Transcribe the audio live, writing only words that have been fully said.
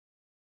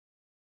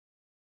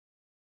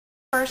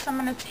First,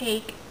 I'm going to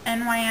take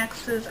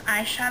NYX's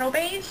Eyeshadow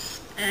Base,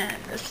 and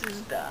this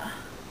is the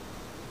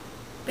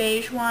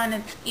beige one.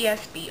 It's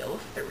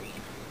ESB03.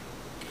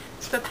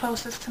 It's the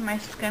closest to my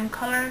skin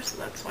color, so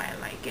that's why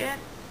I like it.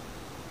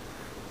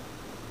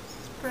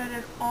 Spread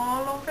it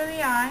all over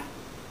the eye.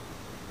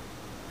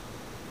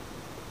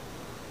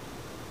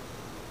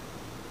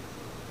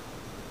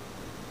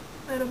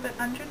 A little bit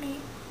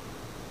underneath.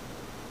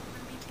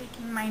 I'm going to be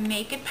taking my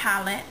Naked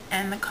palette,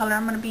 and the color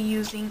I'm going to be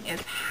using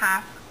is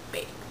Half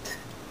Baked.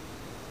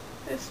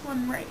 This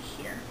one right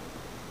here.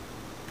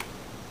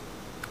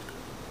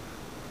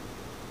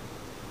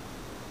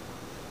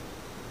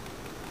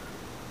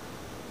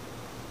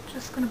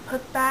 Just going to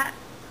put that,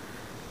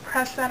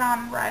 press that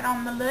on right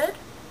on the lid.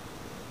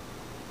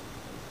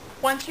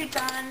 Once you're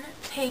done,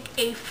 take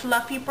a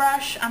fluffy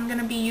brush. I'm going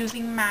to be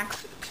using MAC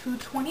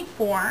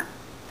 224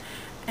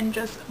 and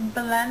just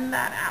blend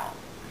that out.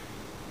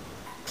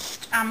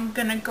 Next, I'm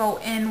going to go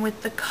in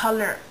with the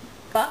color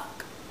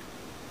Buck.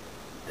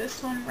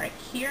 This one right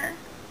here.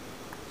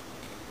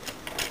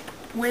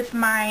 With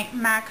my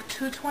MAC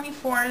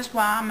 224 as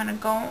well, I'm going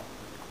to go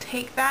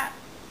take that,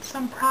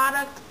 some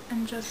product,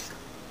 and just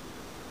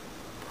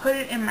put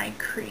it in my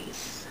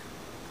crease.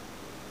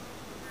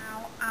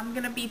 Now I'm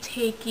going to be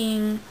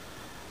taking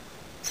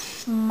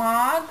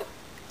Smog,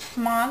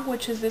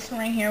 which is this one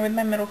right here with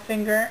my middle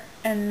finger,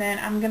 and then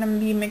I'm going to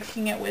be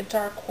mixing it with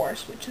Dark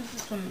Horse, which is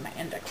this one with my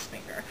index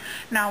finger.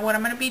 Now what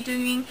I'm going to be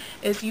doing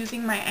is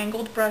using my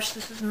angled brush.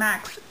 This is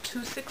MAC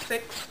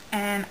 266,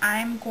 and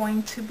I'm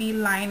going to be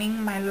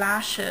lining my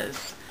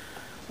lashes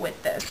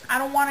with this. I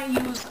don't want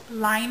to use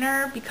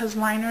liner because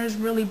liner is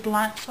really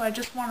blunt, so I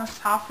just want to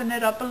soften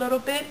it up a little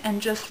bit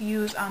and just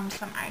use some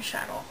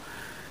eyeshadow.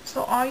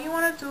 So all you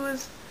want to do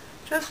is,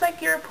 just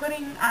like you're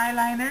putting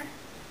eyeliner,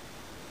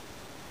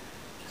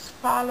 just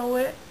follow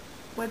it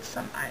with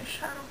some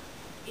eyeshadow.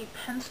 A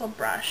pencil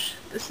brush.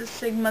 This is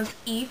Sigma's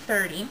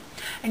E30,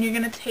 and you're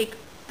going to take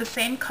the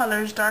same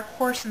colors, Dark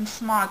Horse and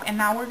Smog, and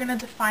now we're going to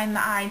define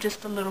the eye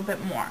just a little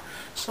bit more.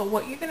 So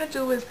what you're going to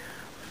do is,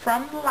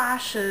 from the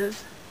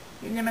lashes,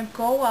 you're going to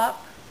go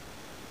up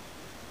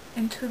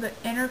into the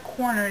inner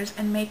corners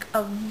and make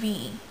a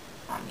V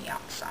on the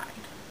outside.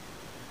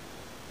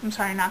 I'm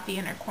sorry, not the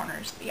inner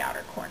corners, the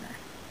outer corner.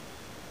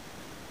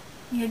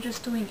 You're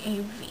just doing a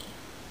V.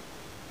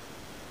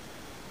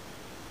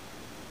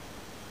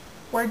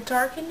 We're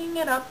darkening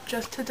it up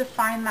just to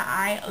define the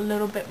eye a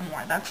little bit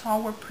more. That's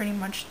all we're pretty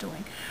much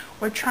doing.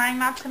 We're trying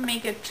not to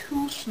make it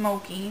too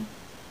smoky,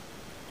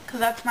 because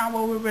that's not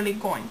what we're really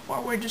going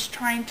for. We're just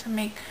trying to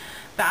make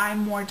the eye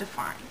more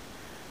defined.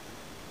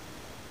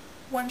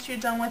 Once you're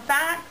done with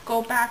that,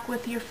 go back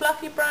with your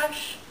fluffy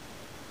brush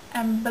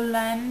and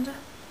blend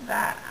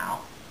that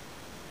out.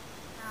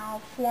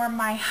 Now for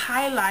my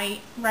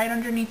highlight, right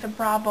underneath the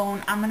brow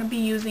bone, I'm going to be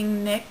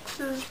using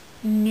NYX's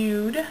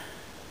Nude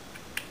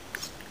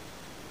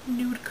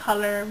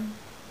color.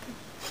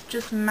 It's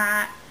just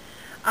matte.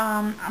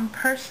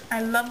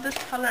 I love this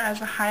color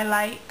as a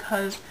highlight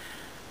because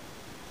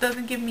it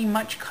doesn't give me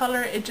much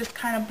color. It just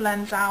kind of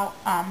blends out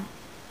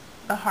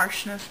the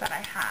harshness that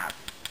I have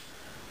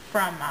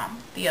from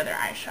the other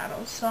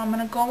eyeshadows. So I'm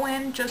going to go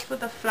in just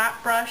with a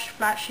flat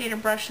shader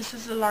brush. This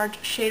is a large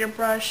shader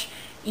brush,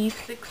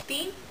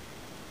 E60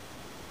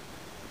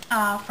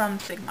 from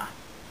Sigma.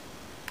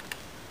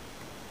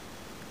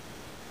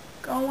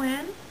 Go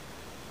in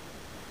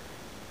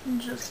and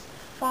just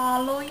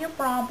follow your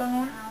brow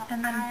bone,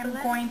 and then I'm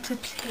going to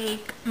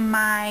take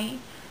my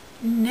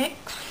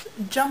NYX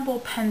Jumbo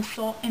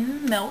Pencil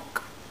in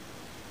Milk.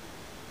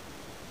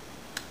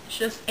 It's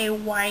just a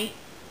white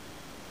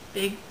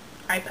big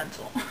eye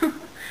pencil.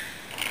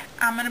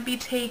 I'm going to be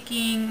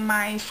taking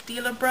my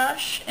Stila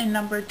brush in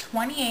number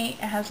 28. It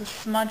has a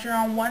smudger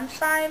on one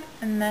side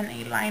and then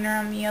a liner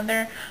on the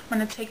other. I'm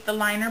going to take the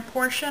liner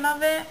portion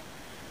of it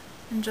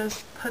and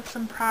just put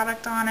some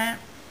product on it.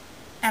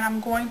 And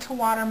I'm going to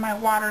water my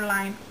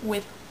waterline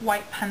with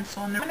white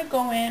pencil. And I'm going to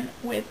go in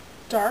with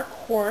Dark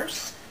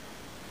Horse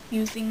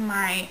using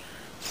my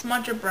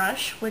smudger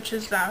brush, which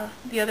is the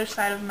other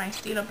side of my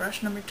Stila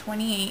brush, number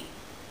 28.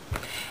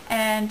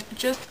 And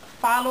just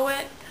follow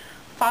it.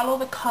 Follow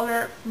the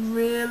color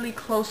really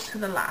close to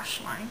the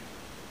lash line.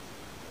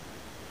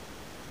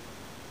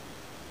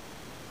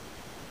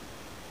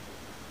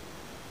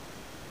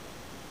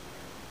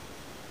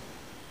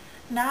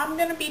 Now I'm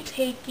going to be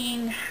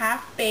taking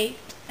Half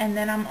Baked, and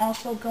then I'm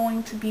also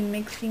going to be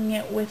mixing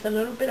it with a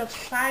little bit of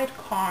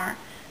Sidecar.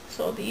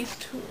 So these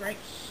two right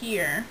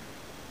here.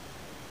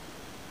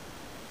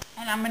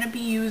 And I'm going to be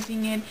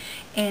using it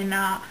in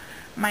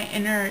my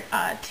inner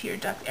tear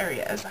duct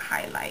area as a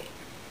highlight.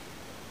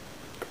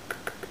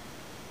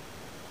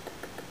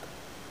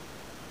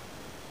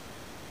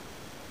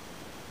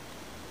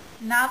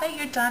 Now that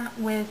you're done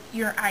with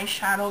your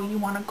eyeshadow, you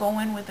want to go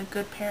in with a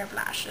good pair of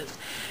lashes.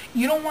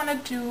 You don't want to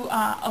do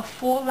a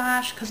full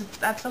lash because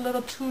that's a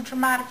little too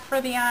dramatic for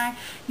the eye.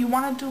 You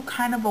want to do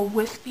kind of a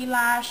wispy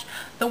lash.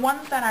 The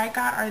ones that I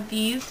got are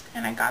these,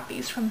 and I got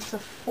these from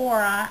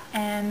Sephora,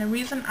 and the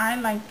reason I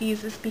like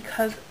these is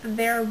because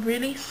they're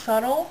really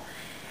subtle,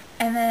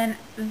 and then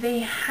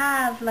they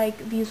have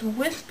like these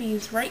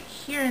wispies right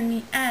here in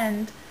the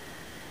end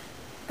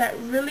that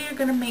really are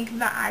going to make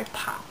the eye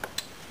pop.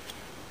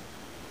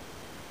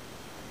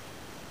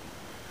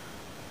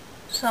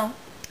 So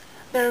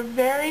they're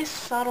very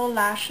subtle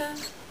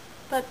lashes,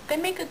 but they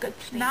make a good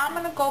statement. Now I'm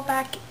going to go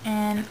back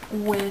in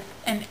with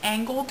an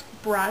angled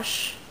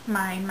brush,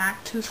 my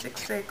MAC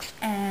 266,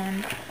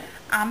 and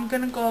I'm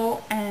going to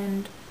go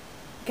and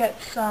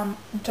get some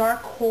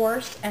Dark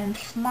Horse and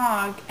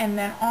Smog, and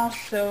then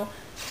also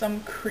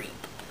some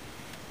Creep.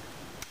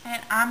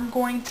 And I'm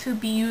going to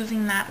be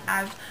using that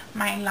as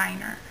my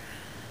liner.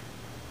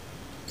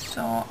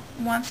 So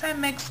once I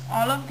mix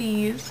all of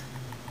these,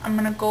 I'm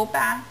going to go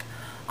back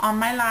on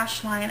my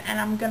lash line and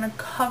I'm going to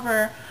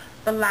cover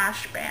the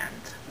lash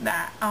band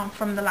that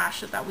from the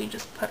lashes that we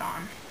just put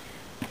on.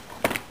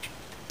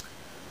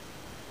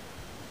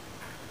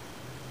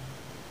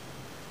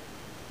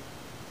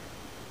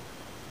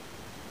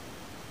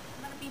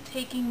 I'm going to be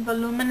taking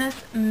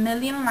Voluminous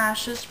Million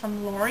Lashes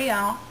from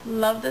Loreal.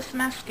 Love this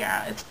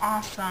mascara, it's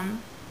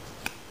awesome.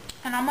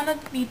 And I'm going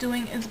to be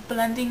doing is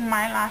blending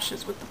my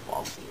lashes with the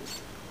falsies.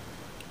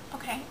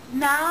 Okay,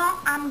 now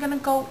I'm going to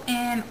go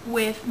in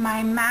with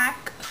my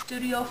MAC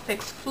Studio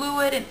Fix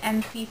Fluid in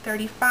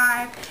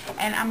NC35,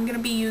 and I'm going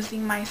to be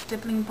using my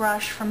stippling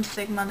brush from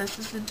Sigma. This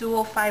is the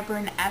Dual Fiber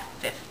in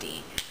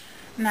F50.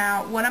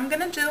 Now, what I'm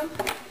going to do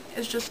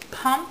is just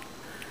pump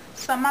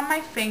some on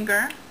my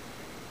finger,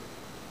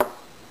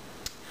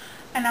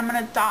 and I'm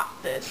going to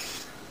dot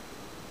this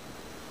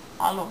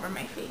all over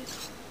my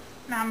face.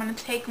 Now I'm going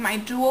to take my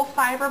Dual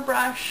Fiber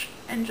brush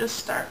and just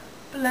start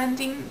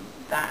blending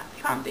that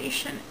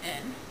foundation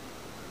in.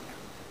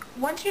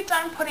 Once you're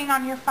done putting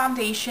on your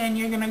foundation,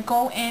 you're going to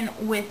go in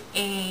with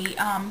a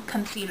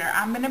concealer.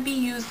 I'm going to be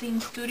using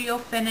Studio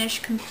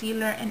Finish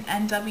Concealer in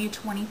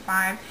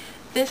NW25.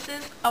 This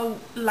is a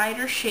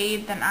lighter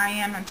shade than I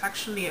am. It's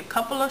actually a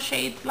couple of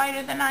shades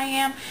lighter than I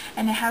am,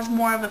 and it has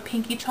more of a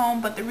pinky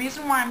tone, but the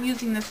reason why I'm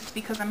using this is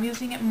because I'm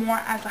using it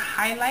more as a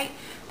highlight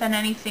than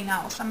anything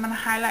else. I'm going to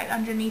highlight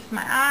underneath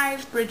my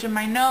eyes, bridge of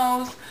my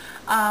nose,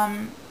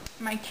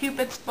 my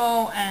cupid's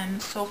bow,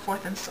 and so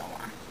forth and so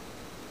on.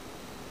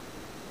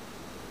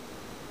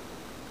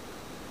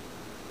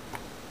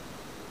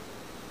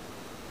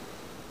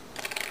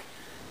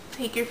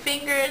 Take your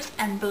fingers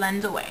and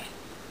blend away.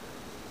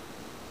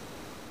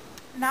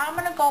 Now I'm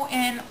going to go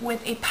in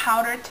with a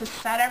powder to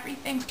set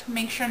everything to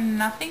make sure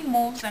nothing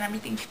moves and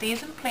everything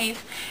stays in place.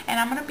 And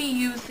I'm going to be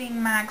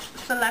using MAC's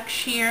Select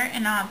Sheer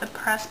in the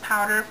pressed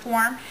powder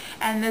form,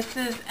 and this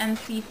is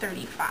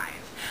NC35.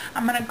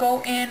 I'm going to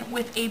go in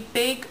with a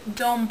big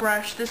dome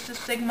brush. This is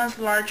Sigma's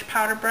large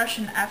powder brush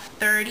in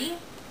F30.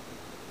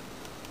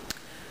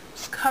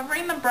 Just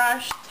covering the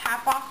brush,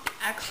 tap off the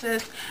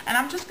excess, and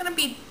I'm just going to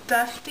be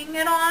dusting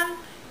it on.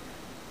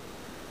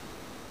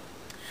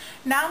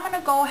 Now I'm going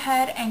to go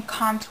ahead and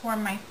contour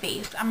my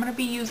face. I'm going to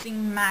be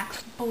using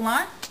MAC's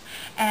Blunt,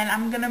 and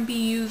I'm going to be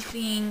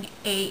using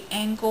a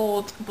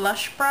angled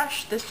blush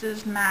brush. This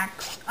is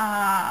MAC's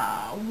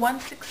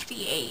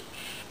 168.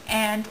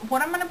 And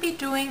what I'm going to be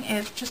doing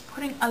is just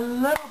putting a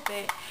little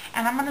bit,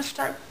 and I'm going to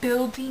start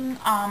building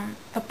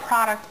the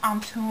product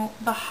onto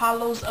the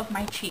hollows of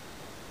my cheek.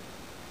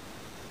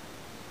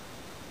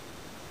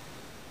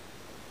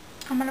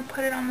 I'm going to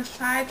put it on the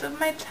sides of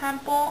my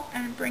temple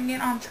and bring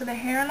it onto the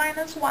hairline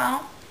as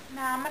well.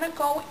 Now I'm going to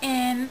go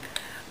in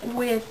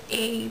with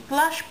a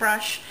blush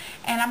brush,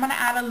 and I'm going to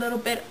add a little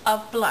bit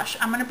of blush.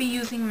 I'm going to be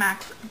using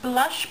MAC's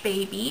Blush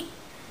Baby.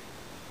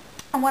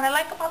 And what I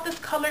like about this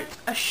color, it's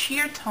a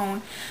sheer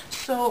tone,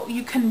 so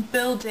you can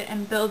build it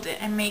and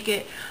make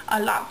it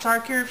a lot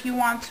darker if you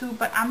want to,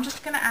 but I'm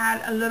just going to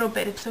add a little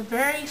bit. It's a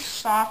very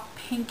soft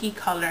pinky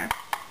color.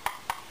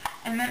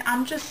 And then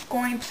I'm just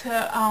going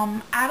to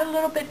add a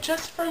little bit,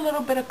 just for a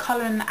little bit of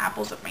color in the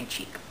apples of my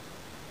cheek.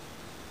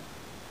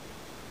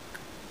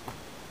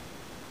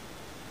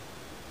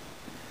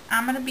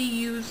 I'm going to be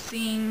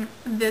using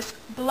this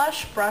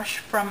blush brush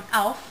from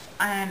e.l.f.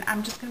 and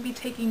I'm just going to be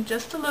taking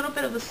just a little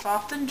bit of the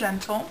Soft and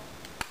Gentle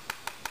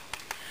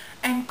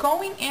and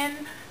going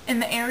in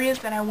the areas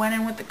that I went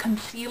in with the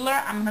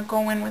concealer. I'm going to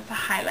go in with the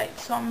highlight.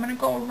 So I'm going to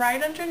go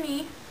right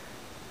underneath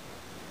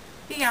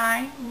the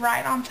eye,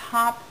 right on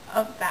top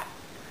of that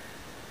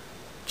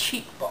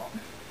cheekbone.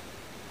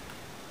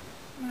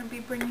 I'm going to be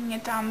bringing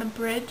it down the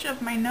bridge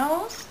of my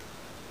nose,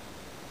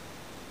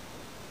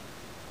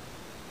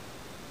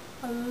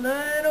 a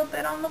little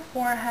bit on the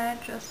forehead,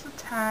 just a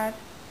tad.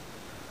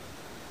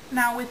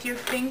 Now with your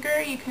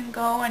finger you can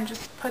go and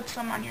just put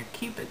some on your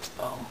cupid's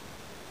bow.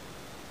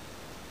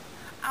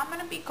 I'm going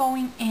to be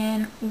going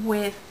in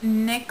with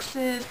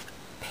NYX's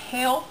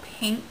Pale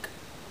Pink.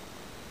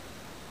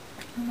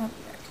 I don't know if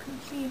you guys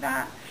can see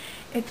that.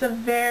 It's a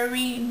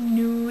very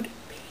nude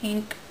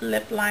pink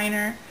lip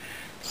liner.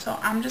 So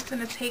I'm just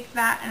going to take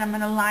that and I'm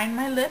going to line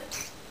my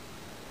lips.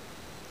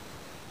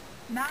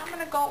 Now I'm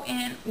going to go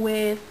in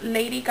with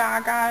Lady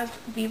Gaga's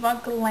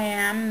Viva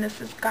Glam.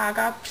 This is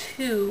Gaga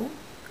 2.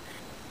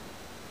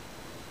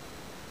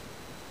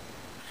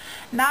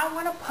 Now I'm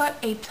going to put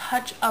a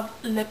touch of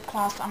lip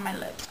gloss on my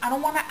lips. I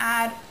don't want to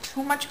add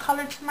too much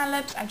color to my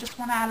lips. I just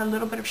want to add a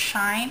little bit of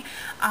shine.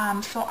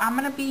 So I'm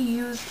going to be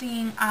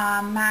using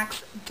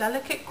MAC's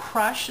Delicate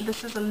Crush.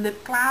 This is a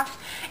lip gloss.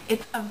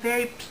 It's a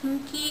very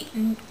pinky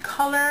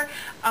color.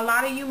 A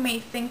lot of you may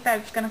think that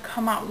it's going to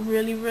come out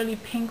really, really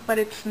pink, but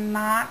it's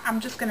not. I'm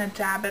just going to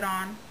dab it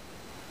on.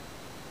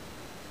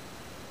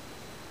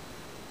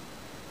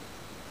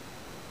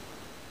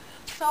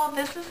 So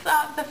this is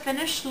the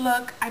finished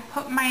look. I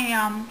put my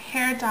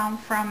hair down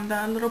from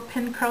the little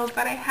pin curls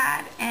that I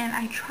had, and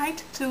I tried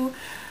to do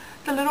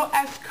the little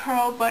S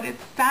curl, but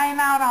it's dying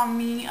out on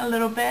me a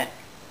little bit.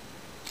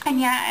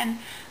 And yeah, and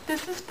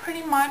this is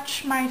pretty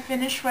much my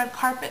finished red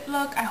carpet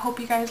look. I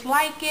hope you guys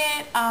like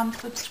it.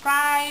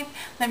 Subscribe.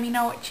 Let me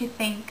know what you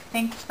think.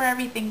 Thanks for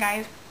everything,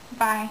 guys.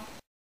 Bye.